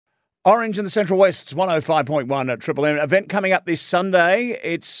Orange in the Central West, 105.1 at Triple M. Event coming up this Sunday.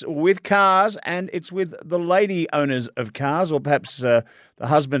 It's with cars and it's with the lady owners of cars, or perhaps the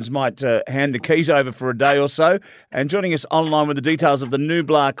husbands might hand the keys over for a day or so. And joining us online with the details of the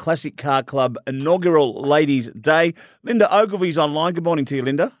Nublar Classic Car Club inaugural Ladies' Day, Linda Ogilvie's online. Good morning to you,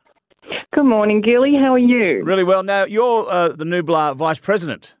 Linda. Good morning, Gilly. How are you? Really well. Now, you're the Nublar Vice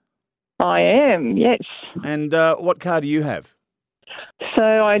President. I am, yes. And what car do you have? So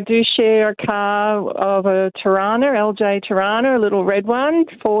I do share a car of a Tirana, LJ Tirana, a little red one,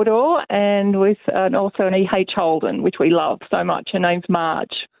 four-door, and with also an EH Holden, which we love so much. Her name's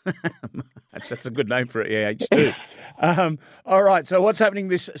Marge. That's a good name for it, EH too. All right, so what's happening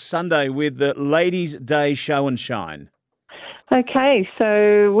this Sunday with the Ladies' Day Show and Shine? Okay,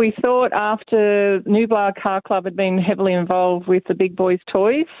 so we thought after Nublar Car Club had been heavily involved with the big boys'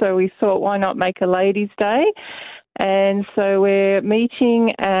 toys, so we thought why not make a Ladies' Day? And so we're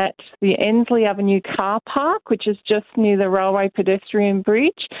meeting at the Ensley Avenue car park, which is just near the railway pedestrian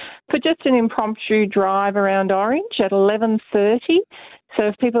bridge, for just an impromptu drive around Orange at 11:30. So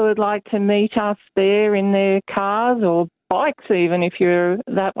if people would like to meet us there in their cars or bikes, even if you're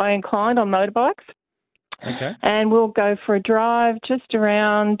that way inclined on motorbikes. Okay. And we'll go for a drive just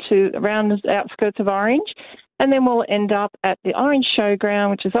around the outskirts of Orange. And then we'll end up at the Orange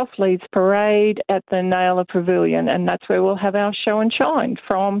Showground, which is off Leeds Parade, at the Naylor Pavilion. And that's where we'll have our show and shine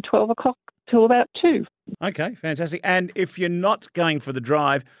from 12 o'clock till about 2. Okay, fantastic. And if you're not going for the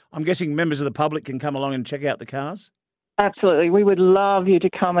drive, I'm guessing members of the public can come along and check out the cars? Absolutely. We would love you to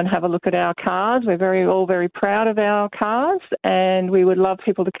come and have a look at our cars. We're all very proud of our cars, and we would love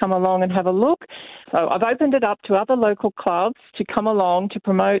people to come along and have a look. So I've opened it up to other local clubs to come along to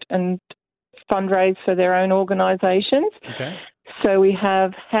promote and fundraise for their own organisations. Okay. So we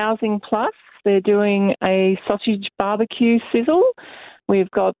have Housing Plus. They're doing a sausage barbecue sizzle. We've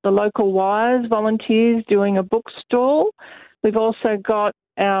got the local Wires volunteers doing a book stall. We've also got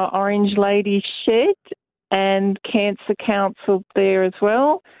our Orange Lady Shed and Cancer Council there as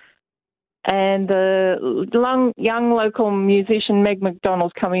well. And the young local musician Meg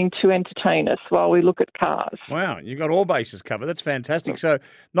McDonald's coming to entertain us while we look at cars. Wow, you've got all bases covered. That's fantastic. So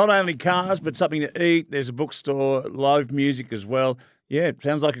not only cars, but something to eat. There's a bookstore, live music as well. Yeah, it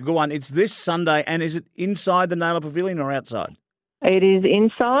sounds like a good one. It's this Sunday, and is it inside the Naylor Pavilion or outside? It is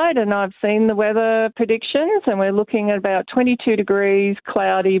inside, and I've seen the weather predictions, and we're looking at about 22 degrees,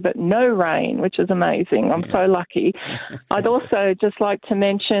 cloudy, but no rain, which is amazing. I'm so lucky. I'd also just like to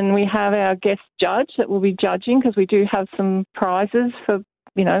mention we have our guest judge that will be judging, because we do have some prizes for,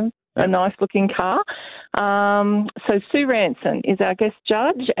 a nice-looking car. So Sue Ranson is our guest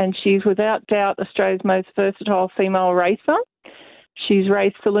judge, and she's without doubt Australia's most versatile female racer. She's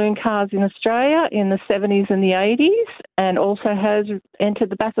raced saloon cars in Australia in the 70s and the 80s, and also has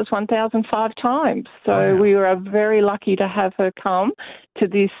entered the Bathurst 1000 5 times. So we are very lucky to have her come to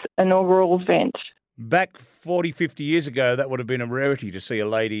this inaugural event. Back 40, 50 years ago, that would have been a rarity to see a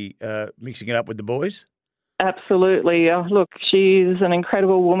lady mixing it up with the boys. Absolutely. Look, she's an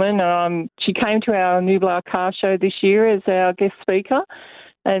incredible woman. She came to our Nublar car show this year as our guest speaker.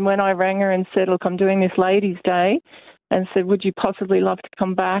 And when I rang her and said, look, I'm doing this Ladies' Day, and said, would you possibly love to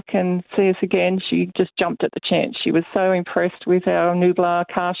come back and see us again? She just jumped at the chance. She was so impressed with our Nublar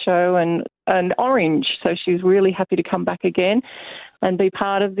car show and Orange. So she's really happy to come back again and be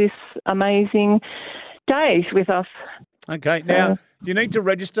part of this amazing day with us. Okay. Now, do you need to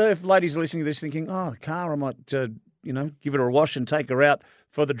register? If ladies are listening to this thinking, the car, I might, give it a wash and take her out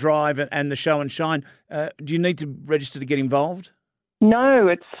for the drive and the show and shine. Do you need to register to get involved? No,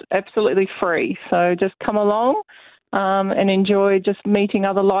 it's absolutely free. So just come along. And enjoy just meeting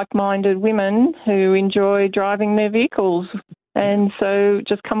other like-minded women who enjoy driving their vehicles. And so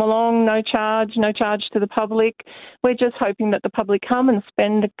just come along, no charge to the public. We're just hoping that the public come and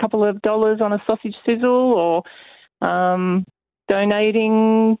spend a couple of dollars on a sausage sizzle or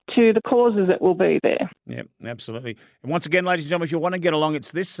donating to the causes that will be there. Yeah, absolutely. And once again, ladies and gentlemen, if you want to get along,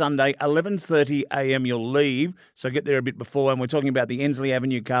 it's this Sunday, 11:30 a.m. You'll leave, so get there a bit before. And we're talking about the Ensley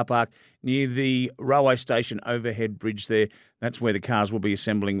Avenue car park near the railway station overhead bridge there. That's where the cars will be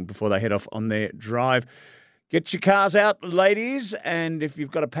assembling before they head off on their drive. Get your cars out, ladies, and if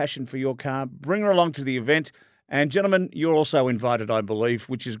you've got a passion for your car, bring her along to the event. And gentlemen, you're also invited, I believe,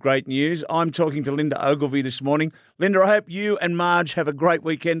 which is great news. I'm talking to Linda Ogilvie this morning. Linda, I hope you and Marge have a great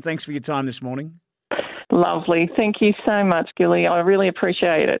weekend. Thanks for your time this morning. Lovely. Thank you so much, Gilly. I really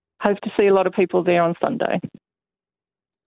appreciate it. Hope to see a lot of people there on Sunday.